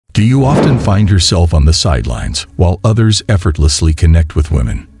Do you often find yourself on the sidelines while others effortlessly connect with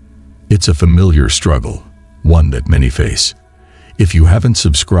women? It's a familiar struggle, one that many face. If you haven't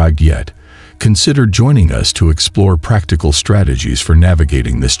subscribed yet, consider joining us to explore practical strategies for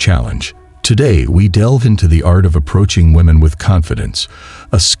navigating this challenge. Today, we delve into the art of approaching women with confidence,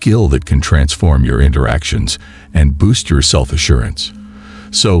 a skill that can transform your interactions and boost your self-assurance.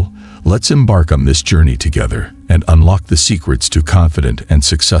 So, let's embark on this journey together and unlock the secrets to confident and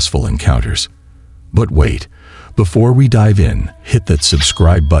successful encounters. But wait, before we dive in, hit that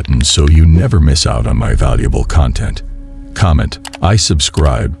subscribe button so you never miss out on my valuable content. Comment, "I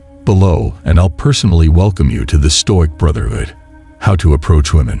subscribe," below, and I'll personally welcome you to the Stoic Brotherhood. How to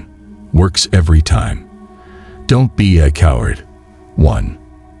approach women. Works every time. Don't be a coward. 1.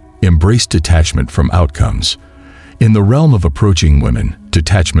 Embrace detachment from outcomes. In the realm of approaching women,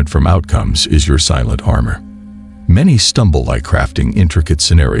 detachment from outcomes is your silent armor. Many stumble by crafting intricate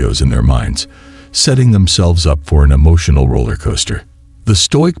scenarios in their minds, setting themselves up for an emotional roller coaster. The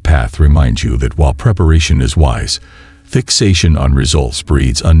Stoic path reminds you that while preparation is wise, fixation on results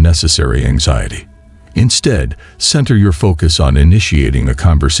breeds unnecessary anxiety. Instead, center your focus on initiating a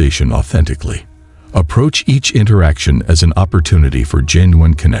conversation authentically. Approach each interaction as an opportunity for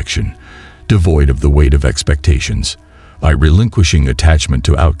genuine connection, devoid of the weight of expectations. By relinquishing attachment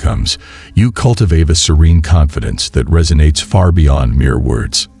to outcomes, you cultivate a serene confidence that resonates far beyond mere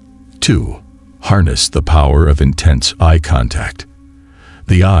words. 2. Harness the power of intense eye contact.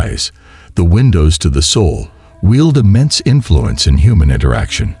 The eyes, the windows to the soul, wield immense influence in human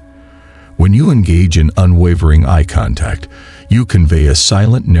interaction. When you engage in unwavering eye contact, you convey a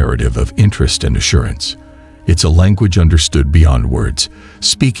silent narrative of interest and assurance. It's a language understood beyond words,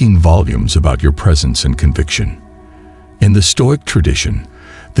 speaking volumes about your presence and conviction. In the Stoic tradition,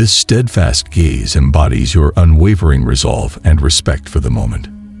 this steadfast gaze embodies your unwavering resolve and respect for the moment.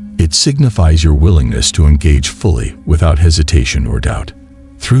 It signifies your willingness to engage fully without hesitation or doubt.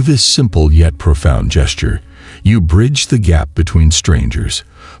 Through this simple yet profound gesture, you bridge the gap between strangers,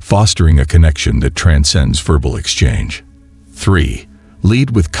 fostering a connection that transcends verbal exchange. 3.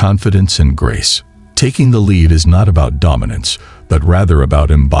 Lead with confidence and grace. Taking the lead is not about dominance, but rather about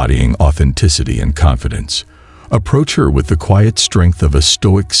embodying authenticity and confidence. Approach her with the quiet strength of a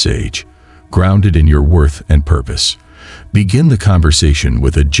Stoic sage, grounded in your worth and purpose. Begin the conversation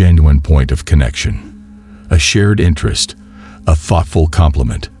with a genuine point of connection, a shared interest, a thoughtful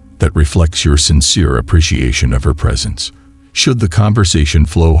compliment that reflects your sincere appreciation of her presence. Should the conversation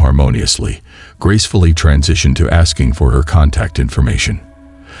flow harmoniously, gracefully transition to asking for her contact information.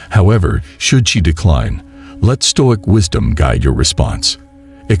 However, should she decline, let Stoic wisdom guide your response.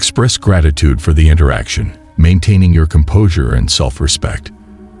 Express gratitude for the interaction, maintaining your composure and self-respect.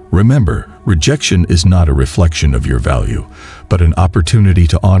 Remember, rejection is not a reflection of your value, but an opportunity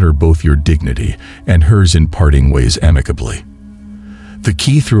to honor both your dignity and hers in parting ways amicably. The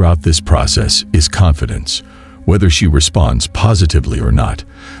key throughout this process is confidence. Whether she responds positively or not,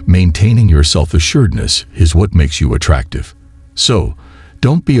 maintaining your self-assuredness is what makes you attractive. So,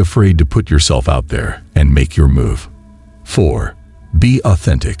 don't be afraid to put yourself out there and make your move. 4. Be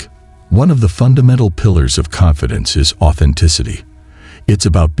authentic. One of the fundamental pillars of confidence is authenticity. It's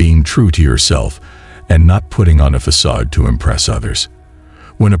about being true to yourself and not putting on a facade to impress others.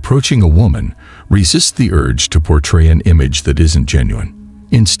 When approaching a woman, resist the urge to portray an image that isn't genuine.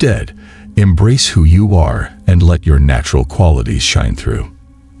 Instead, embrace who you are and let your natural qualities shine through.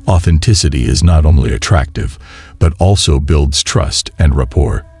 Authenticity is not only attractive, but also builds trust and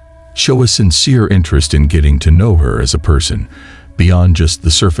rapport. Show a sincere interest in getting to know her as a person, beyond just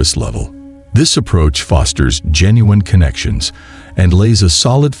the surface level. This approach fosters genuine connections and lays a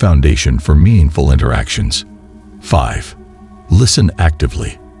solid foundation for meaningful interactions. 5. Listen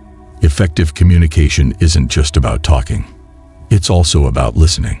actively. Effective communication isn't just about talking. It's also about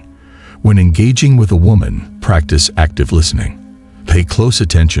listening. When engaging with a woman, practice active listening. Pay close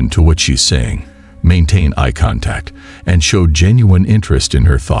attention to what she's saying, maintain eye contact, and show genuine interest in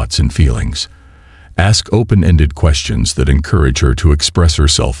her thoughts and feelings. Ask open-ended questions that encourage her to express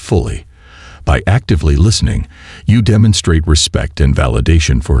herself fully. By actively listening, you demonstrate respect and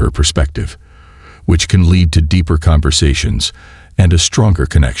validation for her perspective, which can lead to deeper conversations and a stronger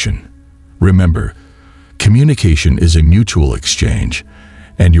connection. Remember, communication is a mutual exchange,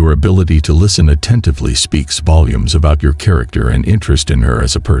 and your ability to listen attentively speaks volumes about your character and interest in her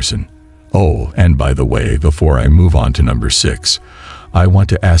as a person. Oh, and by the way, before I move on to number 6, I want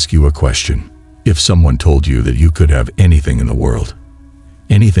to ask you a question. If someone told you that you could have anything in the world,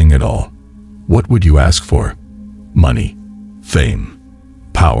 anything at all, what would you ask for? Money, fame,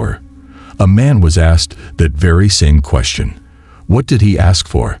 power. A man was asked that very same question. What did he ask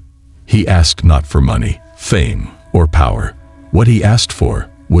for? He asked not for money, fame, or power. What he asked for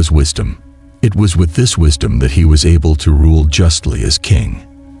was wisdom. It was with this wisdom that he was able to rule justly as king.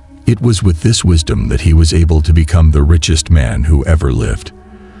 It was with this wisdom that he was able to become the richest man who ever lived.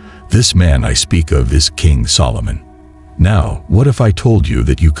 This man I speak of is King Solomon. Now, what if I told you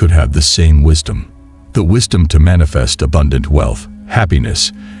that you could have the same wisdom? The wisdom to manifest abundant wealth,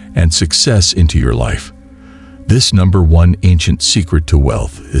 happiness, and success into your life. This number one ancient secret to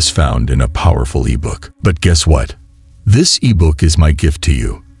wealth is found in a powerful ebook. But guess what? This ebook is my gift to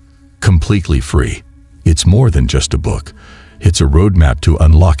you. Completely free. It's more than just a book. It's a roadmap to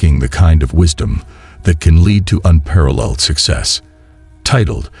unlocking the kind of wisdom that can lead to unparalleled success.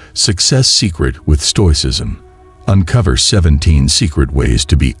 Titled, Success Secret with Stoicism. Uncover 17 secret ways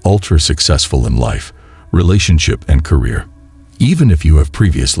to be ultra-successful in life, relationship, and career. Even if you have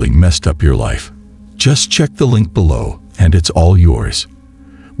previously messed up your life, just check the link below and it's all yours.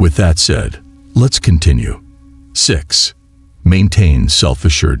 With that said, let's continue. 6. Maintain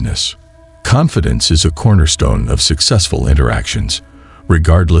self-assuredness. Confidence is a cornerstone of successful interactions.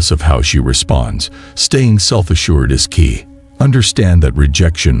 Regardless of how she responds, staying self-assured is key. Understand that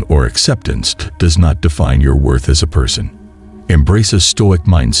rejection or acceptance does not define your worth as a person. Embrace a Stoic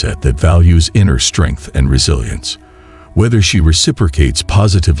mindset that values inner strength and resilience. Whether she reciprocates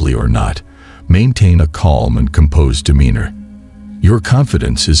positively or not, maintain a calm and composed demeanor. Your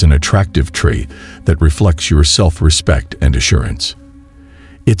confidence is an attractive trait that reflects your self-respect and assurance.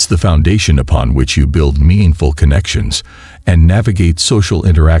 It's the foundation upon which you build meaningful connections and navigate social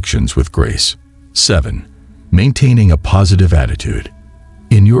interactions with grace. 7. Maintaining a positive attitude.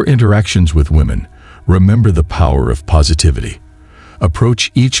 In your interactions with women, remember the power of positivity.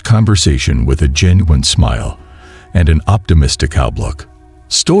 Approach each conversation with a genuine smile and an optimistic outlook.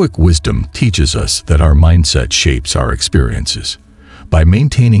 Stoic wisdom teaches us that our mindset shapes our experiences. By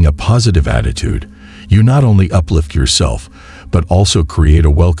maintaining a positive attitude, you not only uplift yourself, but also create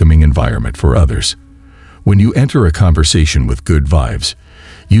a welcoming environment for others. When you enter a conversation with good vibes,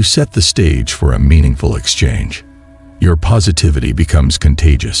 you set the stage for a meaningful exchange. Your positivity becomes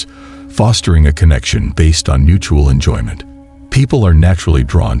contagious, fostering a connection based on mutual enjoyment. People are naturally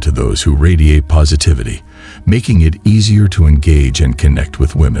drawn to those who radiate positivity, making it easier to engage and connect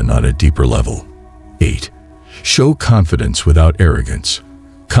with women on a deeper level. 8. Show confidence without arrogance.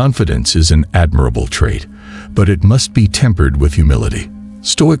 Confidence is an admirable trait, but it must be tempered with humility.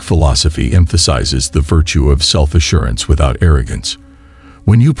 Stoic philosophy emphasizes the virtue of self-assurance without arrogance.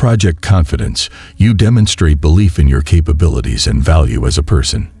 When you project confidence, you demonstrate belief in your capabilities and value as a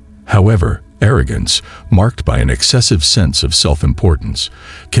person. However, arrogance, marked by an excessive sense of self-importance,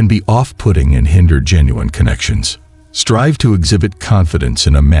 can be off-putting and hinder genuine connections. Strive to exhibit confidence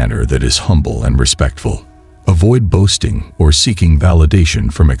in a manner that is humble and respectful. Avoid boasting or seeking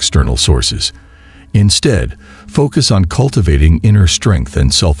validation from external sources. Instead, focus on cultivating inner strength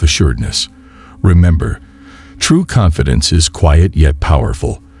and self-assuredness. Remember, true confidence is quiet yet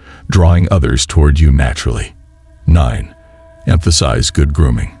powerful, drawing others toward you naturally. 9. Emphasize good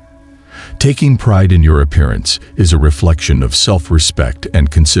grooming. Taking pride in your appearance is a reflection of self-respect and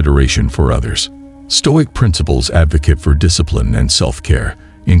consideration for others. Stoic principles advocate for discipline and self-care,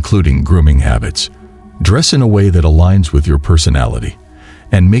 including grooming habits. Dress in a way that aligns with your personality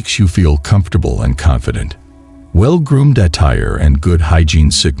and makes you feel comfortable and confident. Well-groomed attire and good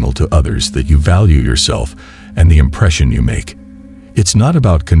hygiene signal to others that you value yourself and the impression you make. It's not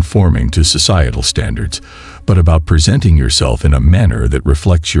about conforming to societal standards, but about presenting yourself in a manner that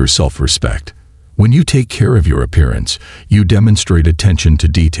reflects your self-respect. When you take care of your appearance, you demonstrate attention to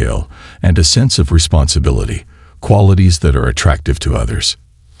detail and a sense of responsibility, qualities that are attractive to others.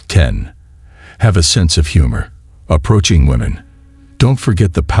 10. Have a sense of humor. Approaching women. Don't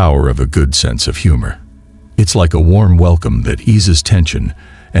forget the power of a good sense of humor. It's like a warm welcome that eases tension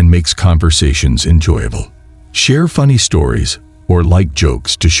and makes conversations enjoyable. Share funny stories or light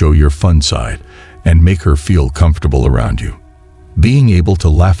jokes to show your fun side and make her feel comfortable around you. Being able to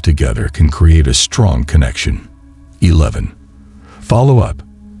laugh together can create a strong connection. 11. Follow up.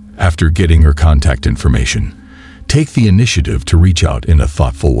 After getting her contact information, take the initiative to reach out in a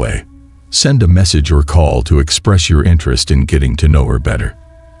thoughtful way. Send a message or call to express your interest in getting to know her better.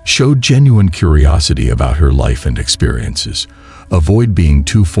 Show genuine curiosity about her life and experiences. Avoid being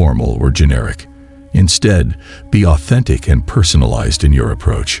too formal or generic. Instead, be authentic and personalized in your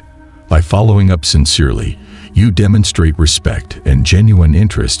approach. By following up sincerely, you demonstrate respect and genuine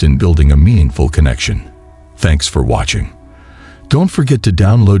interest in building a meaningful connection. Thanks for watching. Don't forget to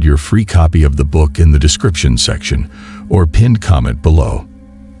download your free copy of the book in the description section or pinned comment below.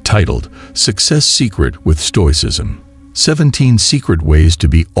 Titled, Success Secret with Stoicism. 17 Secret Ways to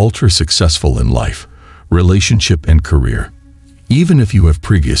be Ultra Successful in Life, Relationship and Career. Even if you have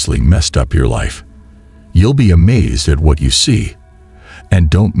previously messed up your life, you'll be amazed at what you see. And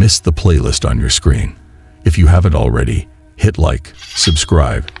don't miss the playlist on your screen. If you haven't already, hit like,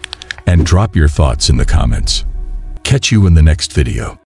 subscribe, and drop your thoughts in the comments. Catch you in the next video.